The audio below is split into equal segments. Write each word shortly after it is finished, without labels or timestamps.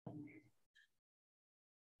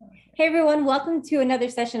Hey everyone, welcome to another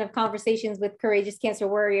session of Conversations with Courageous Cancer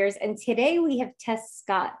Warriors. And today we have Tess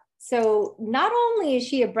Scott. So not only is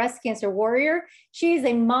she a breast cancer warrior, she is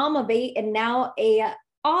a mom of 8 and now a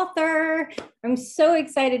author. I'm so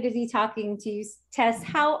excited to be talking to you, Tess.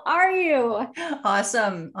 How are you?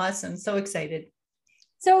 Awesome. Awesome. So excited.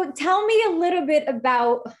 So tell me a little bit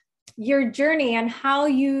about your journey and how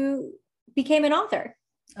you became an author.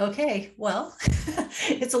 Okay. Well,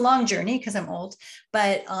 it's a long journey because I'm old,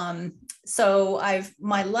 but so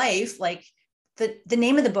my life, like the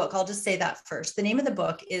name of the book, I'll just say that first. The name of the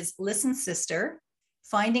book is Listen, Sister,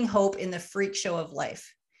 Finding Hope in the Freak Show of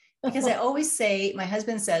Life. Because I always say, my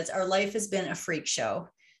husband says, our life has been a freak show.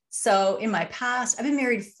 So in my past, I've been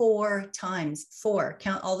married 4 times,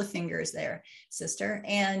 count all the fingers there, sister.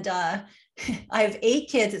 And I have 8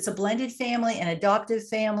 kids. It's a blended family, an adoptive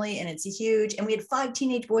family, and it's huge. And we had 5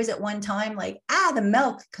 teenage boys at one time, the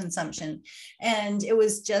milk consumption. And it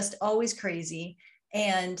was just always crazy.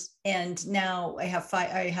 And now I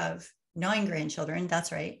have 9 grandchildren.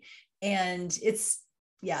 That's right. And it's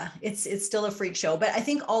still a freak show. But I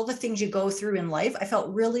think all the things you go through in life, I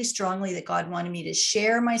felt really strongly that God wanted me to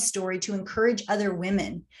share my story to encourage other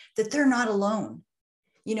women that they're not alone.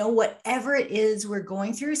 Whatever it is we're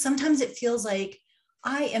going through, sometimes it feels like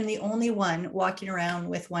I am the only one walking around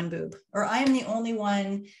with one boob, or I am the only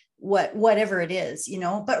one, whatever it is,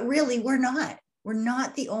 but really we're not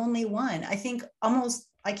the only one. I think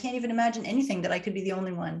I can't even imagine anything that I could be the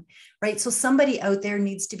only one, right? So somebody out there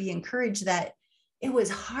needs to be encouraged that it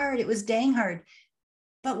was hard. It was dang hard,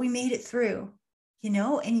 but we made it through,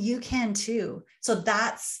 and you can too. So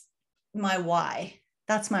that's my why.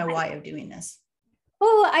 That's my why of doing this.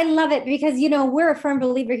 Oh, I love it because, we're a firm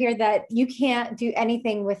believer here that you can't do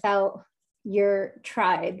anything without your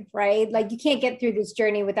tribe, right? Like you can't get through this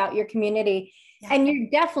journey without your community. Yeah. And you're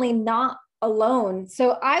definitely not alone.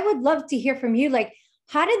 So I would love to hear from you. Like,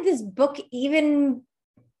 how did this book even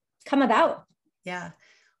come about? Yeah.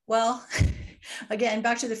 Well, again,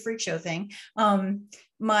 back to the freak show thing.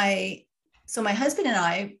 My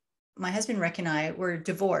husband Rick and I were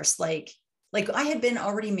divorced. Like I had been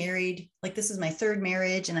already married. Like this is my 3rd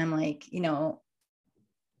marriage. And I'm like,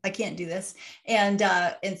 I can't do this. And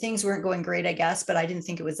things weren't going great, I guess, but I didn't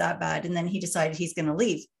think it was that bad. And then he decided he's going to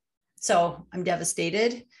leave. So I'm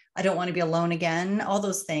devastated. I don't want to be alone again, all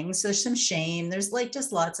those things. So there's some shame. There's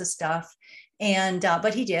just lots of stuff. And,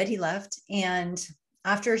 but he left. And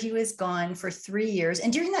after he was gone for 3 years,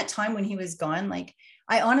 and during that time when he was gone,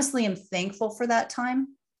 I honestly am thankful for that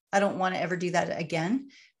time. I don't want to ever do that again,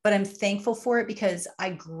 but I'm thankful for it because I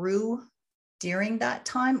grew during that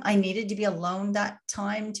time. I needed to be alone that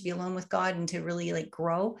time, to be alone with God and to really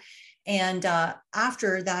grow. And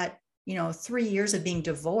after that, 3 years of being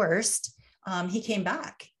divorced, he came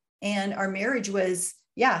back, and our marriage was,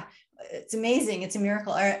 it's amazing. It's a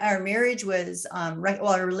miracle. Our marriage was, our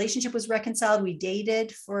relationship was reconciled. We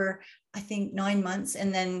dated for, I think, 9 months,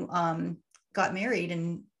 and then got married,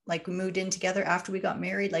 and we moved in together after we got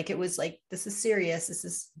married. It was this is serious. This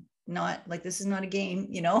is not a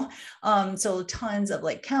game, so tons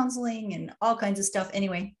of counseling and all kinds of stuff.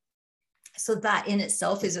 Anyway, so that in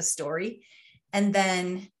itself is a story. And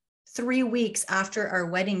then 3 weeks after our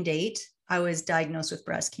wedding date, I was diagnosed with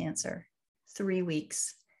breast cancer. 3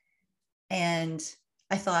 weeks. And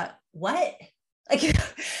I thought, what?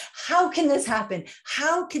 How can this happen?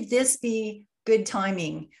 How could this be good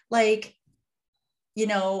timing?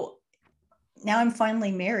 Now I'm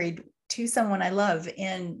finally married to someone I love.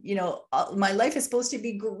 And, my life is supposed to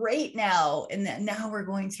be great now. And then now we're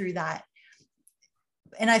going through that.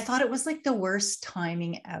 And I thought it was the worst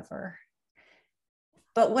timing ever.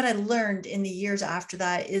 But what I learned in the years after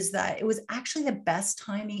that is that it was actually the best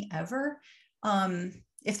timing ever.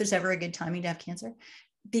 If there's ever a good timing to have cancer,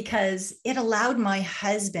 because it allowed my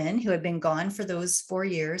husband, who had been gone for those 4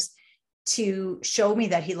 years, to show me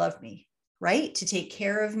that he loved me, right? To take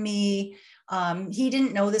care of me. He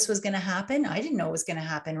didn't know this was going to happen. I didn't know it was going to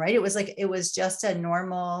happen, right? It was just a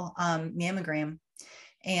normal mammogram.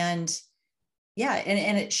 And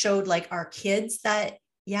and it showed our kids that,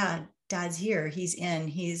 Dad's here, he's in,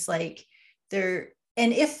 he's there.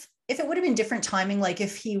 And if it would have been different timing,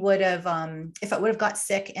 if he would have, if I would have got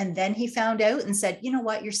sick and then he found out and said, you know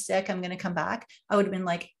what, you're sick, I'm going to come back, I would have been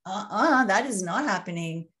that is not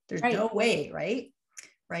happening. There's right. No way.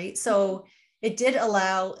 Right. So it did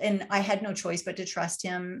allow, and I had no choice but to trust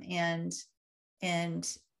him. And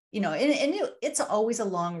it's always a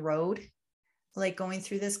long road, going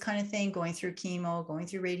through this kind of thing, going through chemo, going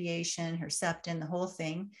through radiation, Herceptin, the whole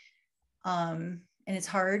thing. And it's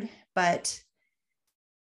hard, but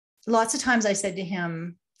lots of times I said to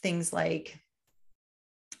him things like,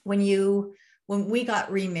 when we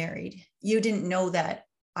got remarried, you didn't know that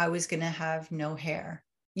I was going to have no hair.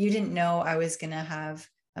 You didn't know I was going to have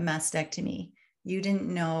a mastectomy. You didn't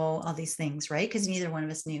know all these things, right? Because neither one of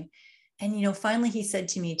us knew. And, finally he said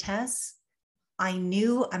to me, Tess, I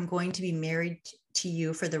knew I'm going to be married to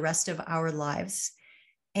you for the rest of our lives.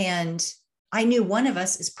 And I knew one of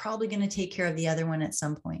us is probably going to take care of the other one at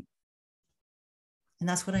some point. And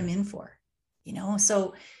that's what I'm in for,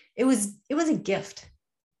 So it was a gift.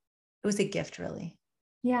 It was a gift, really.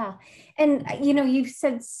 Yeah. And, you've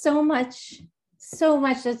said so much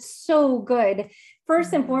that's so good.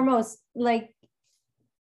 First and foremost, like,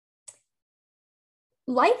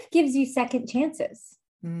 life gives you second chances.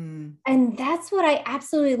 And that's what I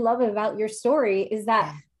absolutely love about your story, is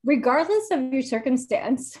that regardless of your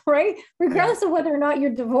circumstance, right? Regardless of whether or not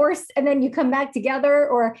you're divorced and then you come back together,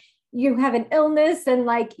 or you have an illness and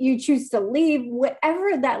like you choose to leave,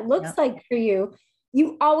 whatever that looks like for you,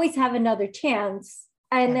 you always have another chance.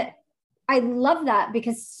 And I love that,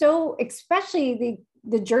 because especially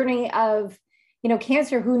the journey of,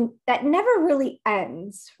 cancer, that never really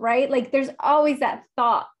ends, right? Like there's always that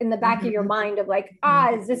thought in the back of your mind of like,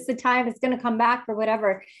 is this the time it's going to come back or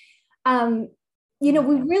whatever? We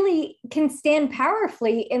really can stand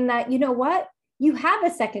powerfully in that, what? You have a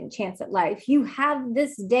second chance at life. You have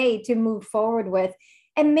this day to move forward with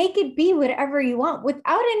and make it be whatever you want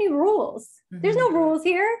without any rules. There's no rules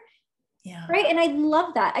here. Yeah. Right. And I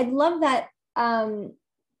love that. I love that,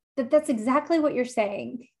 that's exactly what you're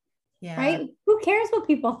saying. Yeah. Right. Who cares what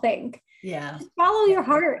people think? Yeah. Just follow your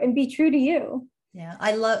heart and be true to you. Yeah.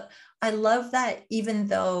 I love that, even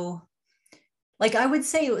though, like, I would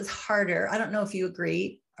say it was harder. I don't know if you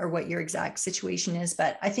agree or what your exact situation is,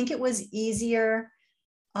 but I think it was easier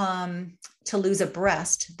to lose a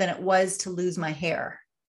breast than it was to lose my hair,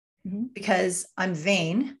 because I'm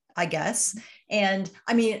vain, I guess. And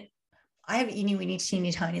I mean, I have weeny,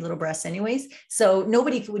 teeny, tiny little breasts anyways. So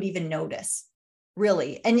nobody would even notice,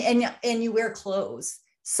 really. And you wear clothes.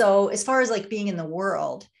 So as far as like being in the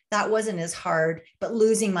world, that wasn't as hard, but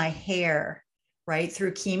losing my hair, right,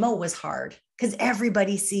 through chemo was hard, because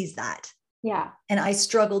everybody sees that. Yeah. And I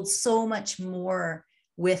struggled so much more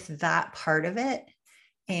with that part of it,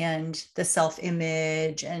 and the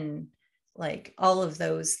self-image and like all of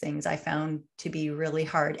those things I found to be really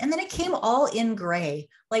hard. And then it came all in gray.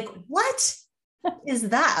 Like, what is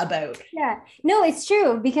that about? Yeah, no, it's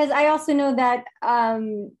true, because I also know that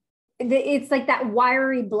it's like that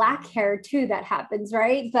wiry black hair too that happens,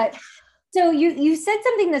 right? But so you said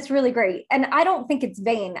something that's really great, and I don't think it's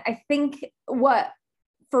vain. I think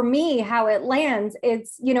for me, how it lands,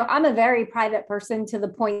 it's, I'm a very private person, to the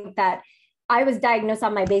point that I was diagnosed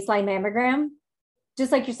on my baseline mammogram,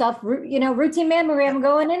 just like yourself, routine mammogram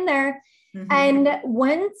going in there. And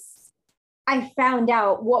once I found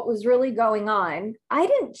out what was really going on, I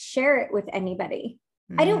didn't share it with anybody.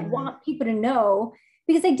 I didn't want people to know,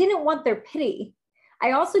 because I didn't want their pity.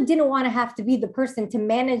 I also didn't want to have to be the person to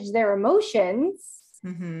manage their emotions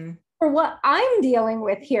for what I'm dealing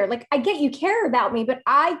with here. Like, I get you care about me, but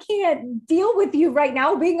I can't deal with you right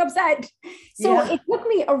now being upset. So it took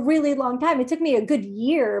me a really long time. It took me a good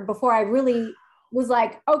year before I really was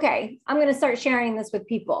like, okay, I'm going to start sharing this with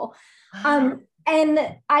people. And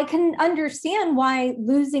I can understand why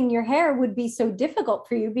losing your hair would be so difficult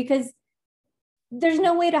for you, because there's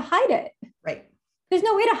no way to hide it. Right. There's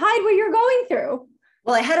no way to hide what you're going through.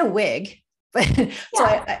 Well, I had a wig, but so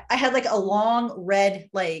I had like a long red,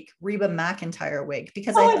 like Reba McEntire wig,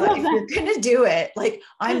 because I thought, if you're going to do it, like,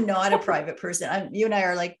 I'm not a private person. You and I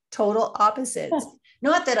are like total opposites.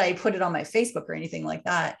 Not that I put it on my Facebook or anything like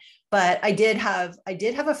that, but I did have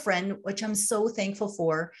a friend, which I'm so thankful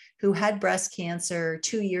for, who had breast cancer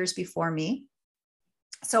 2 years before me.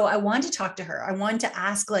 So I wanted to talk to her. I wanted to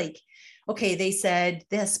ask, like, okay, they said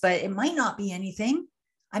this, but it might not be anything.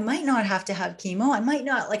 I might not have to have chemo. I might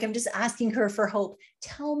not, like, I'm just asking her for hope.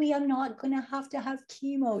 Tell me I'm not going to have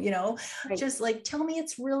chemo, Right. Just like, tell me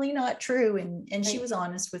it's really not true. And she was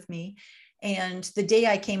honest with me. And the day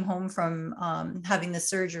I came home from having the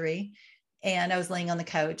surgery, and I was laying on the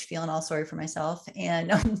couch feeling all sorry for myself.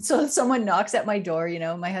 And so someone knocks at my door,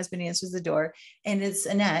 my husband answers the door, and it's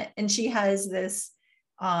Annette. And she has this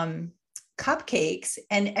cupcakes,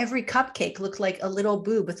 and every cupcake looked like a little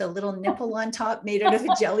boob with a little nipple on top made out of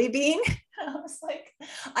a jelly bean. I was like,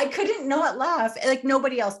 I couldn't not laugh. Like,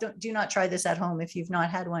 nobody else, do not try this at home if you've not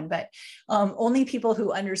had one, but only people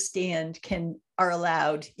who understand are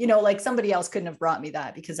allowed, like somebody else couldn't have brought me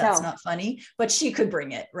that, because that's not funny, but she could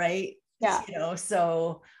bring it. Right. Yeah.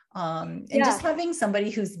 So, and just having somebody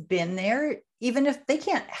who's been there, even if they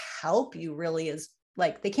can't help you really, is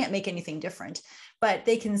like, they can't make anything different, but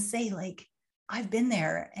they can say like, I've been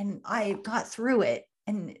there and I got through it.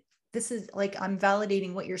 And this is like, I'm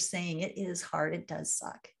validating what you're saying. It is hard. It does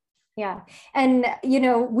suck. Yeah. And,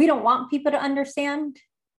 we don't want people to understand,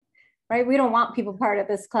 right? We don't want people part of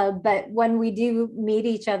this club, but when we do meet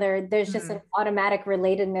each other, there's just an automatic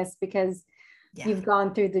relatedness because you've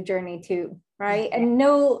gone through the journey too, right? Yeah. And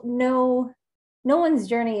no one's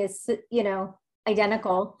journey is,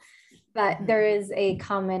 identical, but there is a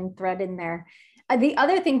common thread in there. The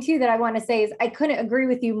other thing too that I want to say is I couldn't agree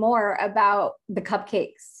with you more about the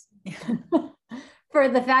cupcakes. Yeah. For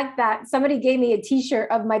the fact that somebody gave me a t-shirt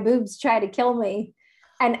of my boobs try to kill me.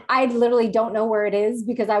 And I literally don't know where it is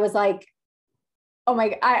because I was like, oh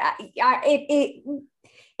my,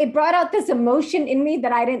 it brought out this emotion in me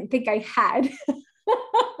that I didn't think I had.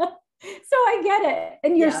 So I get it.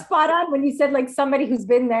 And you're spot on when you said like somebody who's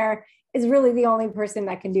been there is really the only person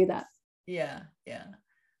that can do that. Yeah. Yeah.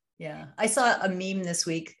 Yeah. I saw a meme this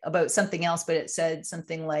week about something else, but it said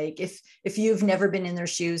something like, if you've never been in their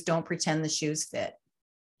shoes, don't pretend the shoes fit.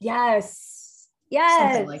 Yes.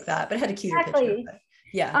 Yes. Something like that, but it had a cuter picture. But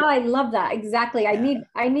yeah. Oh, I love that. Exactly. Yeah.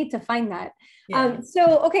 I need to find that. Yeah.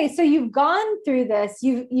 So you've gone through this,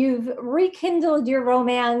 you've rekindled your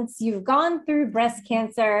romance, you've gone through breast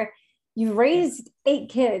cancer, you've raised 8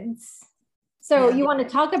 kids. So you want to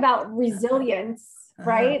talk about resilience,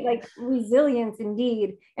 right? Like resilience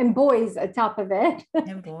indeed. And boys atop of it.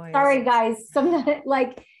 And boys. Sorry, guys. Sometimes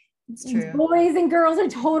like it's true. Boys and girls are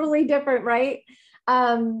totally different, right?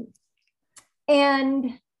 And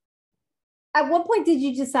at what point did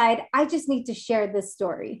you decide, I just need to share this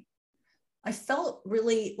story? I felt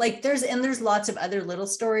really like there's lots of other little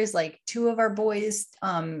stories. Like 2 of our boys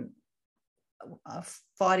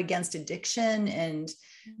fought against addiction, and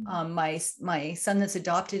my son that's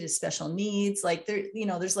adopted is special needs. Like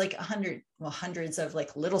there's like hundreds of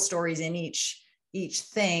like little stories in each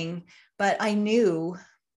thing. But I knew,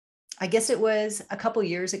 I guess it was a couple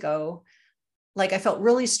years ago, like I felt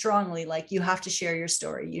really strongly like you have to share your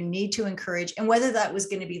story. You need to encourage, and whether that was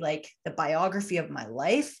going to be like the biography of my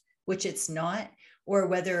life, which it's not, or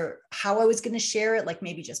whether how I was going to share it, like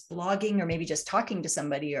maybe just blogging or maybe just talking to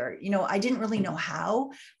somebody, or, I didn't really know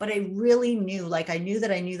how, but I really knew, like I knew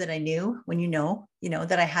that I knew when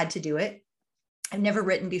that I had to do it. I've never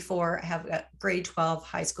written before. I have a grade 12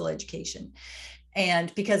 high school education.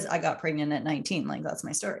 And because I got pregnant at 19, like that's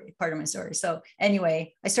my story, part of my story. So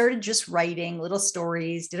anyway, I started just writing little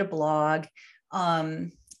stories, did a blog.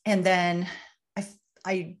 And then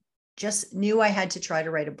I just knew I had to try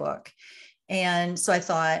to write a book. And so I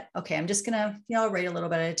thought, okay, I'm just gonna, write a little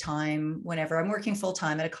bit at a time whenever I'm working full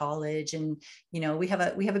time at a college. And, we have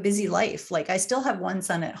a busy life. Like I still have one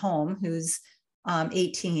son at home who's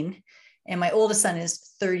 18. And my oldest son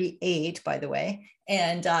is 38, by the way.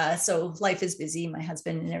 And so life is busy, my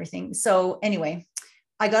husband and everything. So anyway,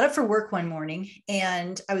 I got up for work one morning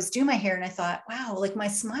and I was doing my hair and I thought, wow, like my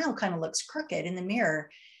smile kind of looks crooked in the mirror,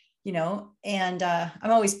 and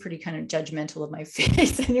I'm always pretty kind of judgmental of my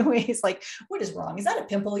face anyways, like, what is wrong? Is that a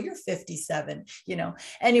pimple? You're 57,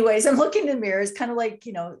 anyways, I'm looking in the mirror. It's kind of like,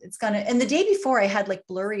 it's kind of, and the day before I had like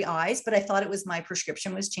blurry eyes, but I thought it was my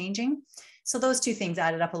prescription was changing. So those 2 things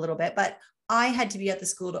added up a little bit, but I had to be at the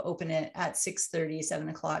school to open it at 6:30, 7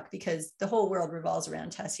 o'clock, because the whole world revolves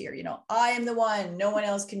around Tess here. I am the one, no one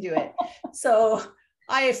else can do it. So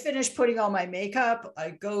I finished putting on my makeup. I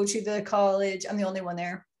go to the college. I'm the only one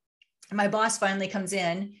there. And my boss finally comes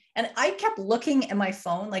in and I kept looking at my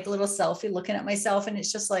phone, like a little selfie, looking at myself. And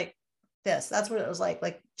it's just like this, that's what it was like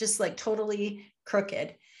just like totally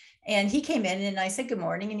crooked. And he came in and I said, good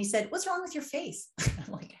morning. And he said, what's wrong with your face?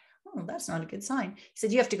 I'm like, oh, that's not a good sign. He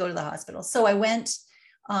said, you have to go to the hospital. So I went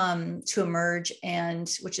to Emerge,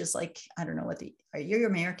 and which is like, I don't know what you're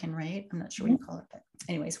American, right? I'm not sure what you call it, but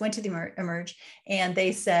anyways, went to the Emerge, and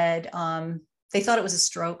they said, they thought it was a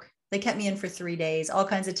stroke. They kept me in for 3 days, all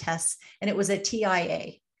kinds of tests, and it was a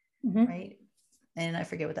TIA, right? And I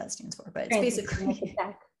forget what that stands for, but it's basically,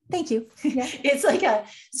 thank you. Yeah. It's like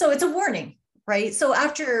so it's a warning, right? So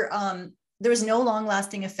after, there was no long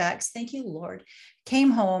lasting effects. Thank you, Lord. Came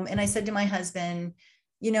home and I said to my husband,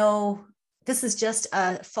 this is just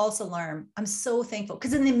a false alarm. I'm so thankful,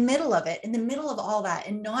 because in the middle of it, in the middle of all that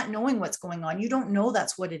and not knowing what's going on, you don't know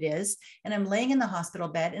that's what it is. And I'm laying in the hospital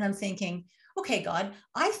bed and I'm thinking, okay, God,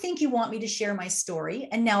 I think you want me to share my story.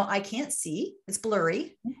 And now I can't see, it's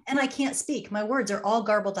blurry, and I can't speak. My words are all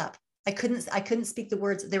garbled up. I couldn't speak the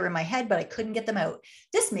words. They were in my head, but I couldn't get them out.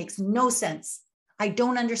 This makes no sense. I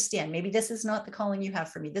don't understand. Maybe this is not the calling you have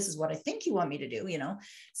for me. This is what I think you want me to do, you know?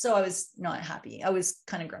 So I was not happy. I was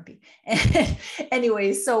kind of grumpy. And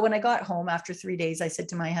anyways, so when I got home after 3 days, I said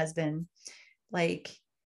to my husband, like,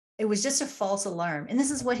 it was just a false alarm. And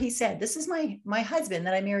this is what he said. This is my husband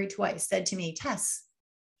that I married twice said to me, Tess,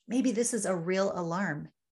 maybe this is a real alarm.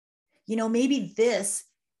 You know, maybe this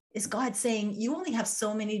is God saying, you only have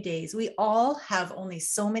so many days. We all have only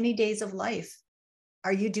so many days of life.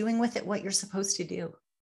 Are you doing with it what you're supposed to do?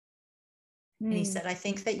 And he said, I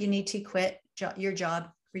think that you need to quit your job,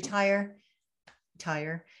 retire,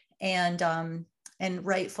 and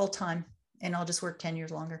write full time, and I'll just work 10 years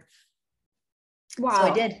longer. Wow.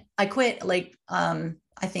 So I did. I quit like, I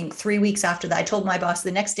think 3 weeks after that. I told my boss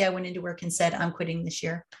the next day I went into work and said, I'm quitting this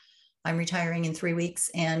year. I'm retiring in 3 weeks,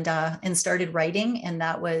 and started writing. And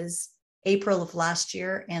that was April of last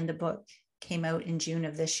year. And the book came out in June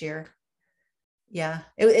of this year. Yeah,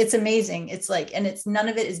 it's amazing. It's like, and it's none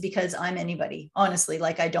of it is because I'm anybody, honestly.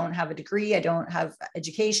 Like, I don't have a degree. I don't have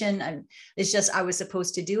education. It's just, I was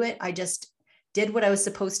supposed to do it. I just did what I was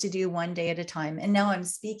supposed to do one day at a time. And now I'm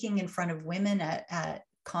speaking in front of women at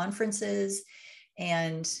conferences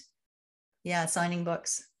and signing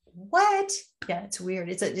books. What? Yeah, it's weird.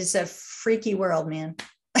 It's a freaky world, man.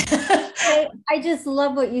 I just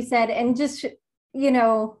love what you said. And just, you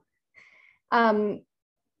know,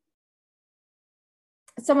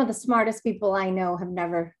 some of the smartest people I know have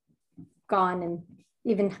never gone and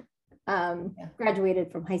even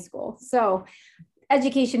graduated from high school. So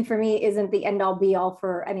education for me isn't the end all be all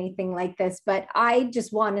for anything like this, but I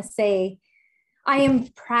just want to say, I am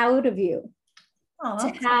proud of you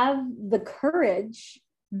to have the courage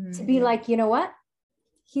to be like, you know what?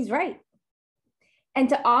 He's right. And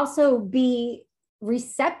to also be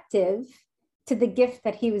receptive to the gift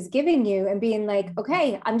that he was giving you and being like,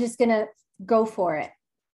 okay, I'm just going to go for it.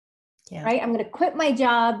 Yeah. Right. I'm going to quit my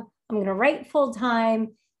job. I'm going to write full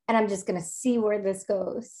time, and I'm just going to see where this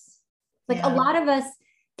goes. Like, a lot of us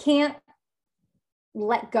can't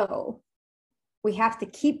let go. We have to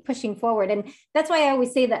keep pushing forward. And that's why I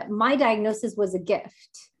always say that my diagnosis was a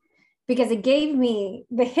gift, because it gave me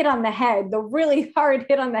the hit on the head, the really hard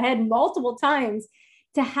hit on the head multiple times,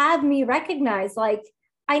 to have me recognize, like,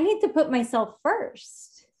 I need to put myself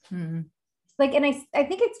first. Mm-hmm. Like, and I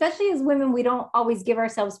think especially as women, we don't always give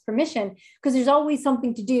ourselves permission, because there's always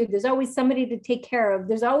something to do. There's always somebody to take care of.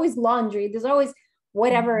 There's always laundry. There's always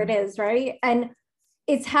whatever it is, right? And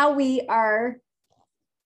it's how we are,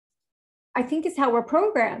 I think it's how we're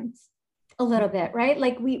programmed a little bit, right?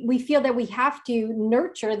 Like, we feel that we have to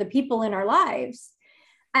nurture the people in our lives,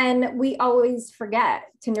 and we always forget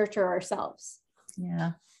to nurture ourselves.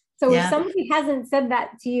 Yeah. So if somebody hasn't said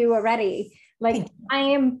that to you already, like, I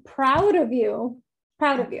am proud of you.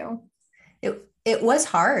 Proud of you. It was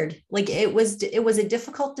hard. Like, it was a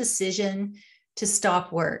difficult decision to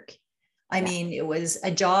stop work. I mean, it was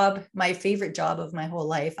a job, my favorite job of my whole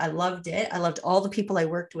life. I loved it. I loved all the people I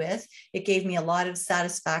worked with. It gave me a lot of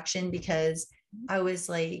satisfaction, because I was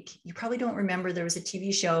like, you probably don't remember, there was a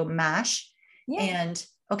TV show, MASH. Yeah. And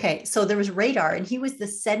okay, so there was Radar, and he was the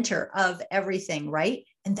center of everything, right?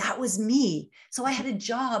 And that was me. So I had a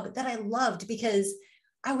job that I loved, because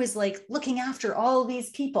I was like looking after all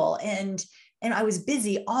these people, and I was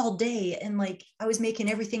busy all day, and like, I was making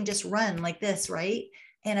everything just run like this, right?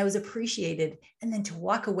 And I was appreciated. And then to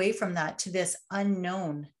walk away from that to this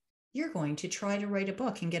unknown, you're going to try to write a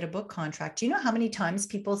book and get a book contract. Do you know how many times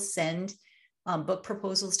people send book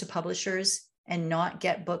proposals to publishers and not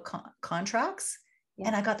get book contracts? Yeah.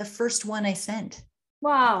 And I got the first one I sent.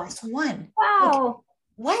 Wow. First one. Wow. Like,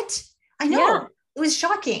 what? I know. Yeah. It was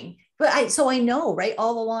shocking. But I know, right?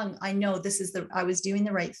 All along, I know I was doing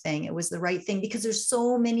the right thing. It was the right thing, because there's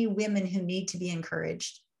so many women who need to be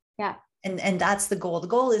encouraged. Yeah. And that's the goal. The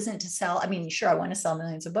goal isn't to sell. I mean, sure, I want to sell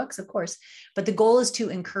millions of books, of course, but the goal is to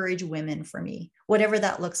encourage women, for me, whatever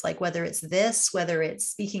that looks like, whether it's this, whether it's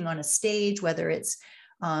speaking on a stage, whether it's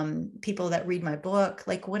people that read my book,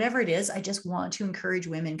 like whatever it is, I just want to encourage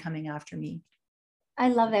women coming after me. I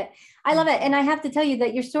love it. I love it. And I have to tell you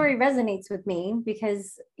that your story resonates with me,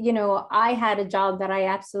 because, you know, I had a job that I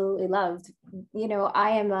absolutely loved. You know,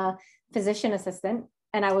 I am a physician assistant,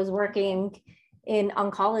 and I was working in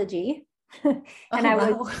oncology. And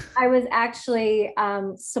I was actually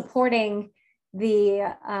supporting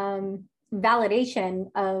the validation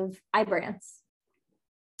of Ibrance.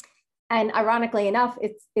 And ironically enough,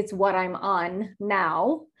 it's what I'm on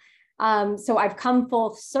now. So I've come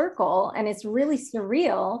full circle, and it's really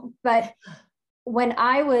surreal. But when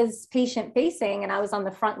I was patient facing and I was on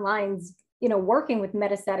the front lines, you know, working with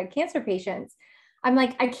metastatic cancer patients, I'm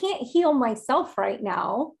like, I can't heal myself right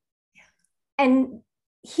now. and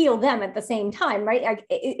heal them at the same time, right? Like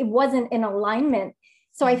it wasn't in alignment.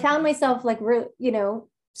 So I found myself like,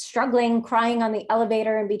 struggling, crying on the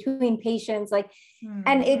elevator and between patients, like,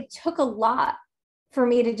 and it took a lot for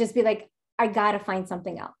me to just be like, I got to find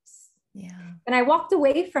something else. Yeah. And I walked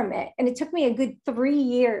away from it. And it took me a good 3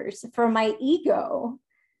 years for my ego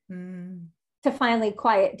to finally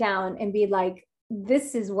quiet down and be like,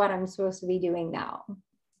 this is what I'm supposed to be doing now.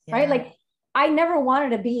 Yeah. Right? Like, I never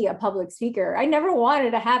wanted to be a public speaker. I never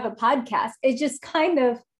wanted to have a podcast. It just kind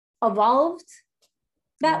of evolved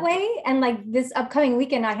that way. And like this upcoming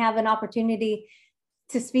weekend, I have an opportunity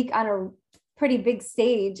to speak on a pretty big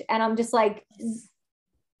stage. And I'm just like,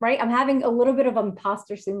 right, I'm having a little bit of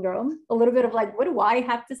imposter syndrome, a little bit of like, what do I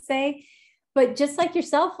have to say? But just like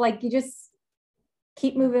yourself, like you just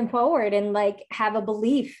keep moving forward and like have a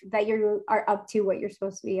belief that you are up to what you're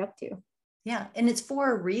supposed to be up to. Yeah. And it's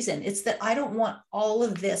for a reason. It's that I don't want all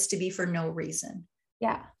of this to be for no reason.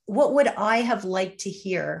 Yeah. What would I have liked to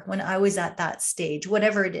hear when I was at that stage,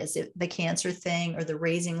 whatever it is, the cancer thing or the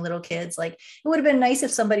raising little kids? Like, it would have been nice if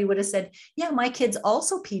somebody would have said, yeah, my kids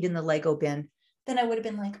also peed in the Lego bin. Then I would have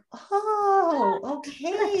been like, oh, okay,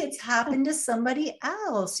 it's happened to somebody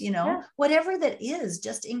else, whatever that is,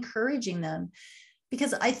 just encouraging them.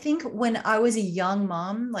 Because I think when I was a young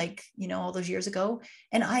mom, like, all those years ago,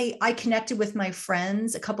 and I connected with my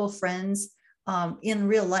friends, a couple of friends in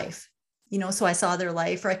real life, so I saw their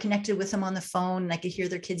life, or I connected with them on the phone and I could hear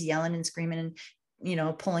their kids yelling and screaming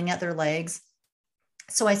and, pulling at their legs.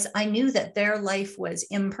 So I knew that their life was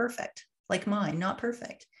imperfect, like mine, not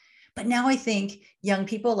perfect. But now I think young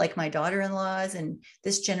people like my daughter-in-laws and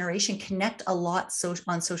this generation connect a lot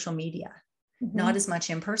on social media, not as much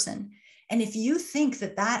in person. And if you think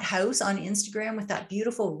that house on Instagram with that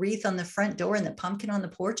beautiful wreath on the front door and the pumpkin on the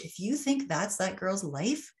porch, if you think that's that girl's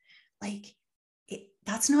life, like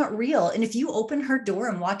that's not real. And if you open her door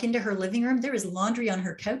and walk into her living room, there is laundry on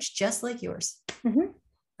her couch, just like yours. Right?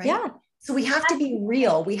 Yeah. So we have to be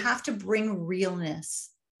real. We have to bring realness.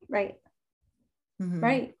 Right.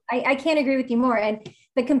 Right. I can't agree with you more. And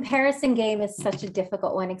the comparison game is such a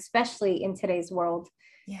difficult one, especially in today's world.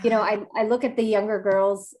 Yeah. I look at the younger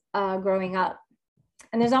girls growing up,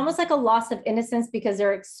 and there's almost like a loss of innocence because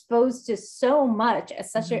they're exposed to so much at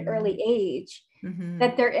such an early age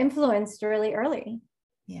that they're influenced really early.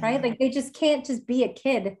 Yeah. Right. Like they just can't just be a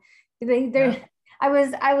kid. I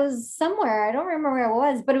was somewhere, I don't remember where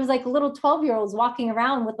I was, but it was like little 12-year-olds walking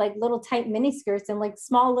around with like little tight mini skirts and like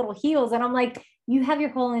small little heels. And I'm like, you have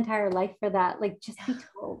your whole entire life for that. Like, just be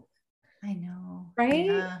told. I know.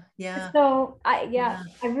 Right. Yeah. So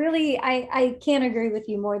I can't agree with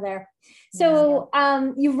you more there. So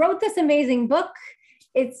you wrote this amazing book.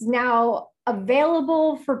 It's now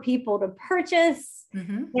available for people to purchase.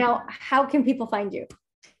 Now, how can people find you?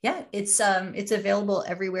 Yeah, it's available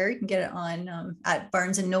everywhere. You can get it on at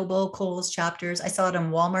Barnes and Noble, Kohl's, Chapters. I saw it on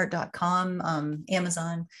Walmart.com,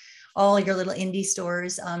 Amazon, all your little indie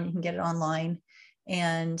stores. You can get it online.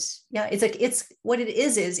 And yeah, it's what it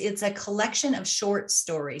is it's a collection of short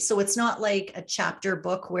stories. So it's not like a chapter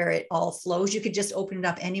book where it all flows. You could just open it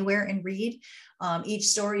up anywhere and read. Each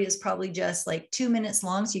story is probably just like 2 minutes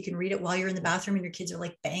long. So you can read it while you're in the bathroom and your kids are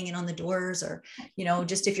like banging on the doors, or,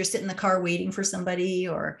 just if you're sitting in the car waiting for somebody,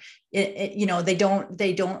 or they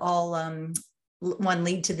don't all one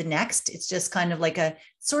lead to the next. It's just kind of like a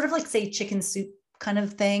sort of like, say, chicken soup kind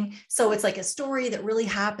of thing. So it's like a story that really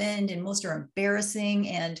happened, and most are embarrassing,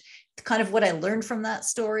 and kind of what I learned from that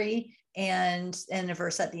story, and a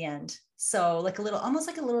verse at the end. So like almost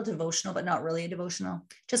like a little devotional, but not really a devotional,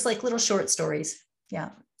 just like little short stories. Yeah.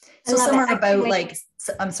 So some are about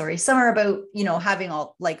some are about, having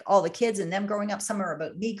all the kids and them growing up. Some are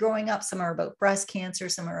about me growing up. Some are about breast cancer.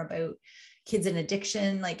 Some are about kids in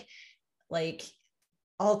addiction, like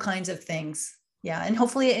all kinds of things. Yeah. And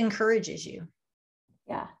hopefully it encourages you.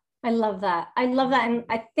 Yeah, I love that. And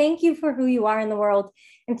I thank you for who you are in the world.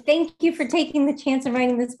 And thank you for taking the chance of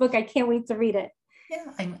writing this book. I can't wait to read it.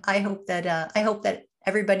 Yeah, I hope that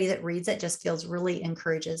everybody that reads it just feels really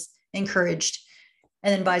encouraged, and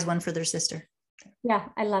then buys one for their sister. Yeah,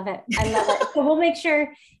 I love it. So we'll make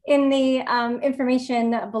sure in the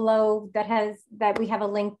information below that we have a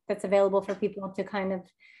link that's available for people to kind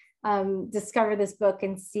of discover this book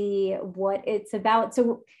and see what it's about.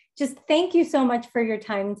 So just thank you so much for your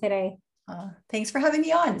time today. Thanks for having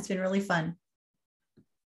me on. It's been really fun.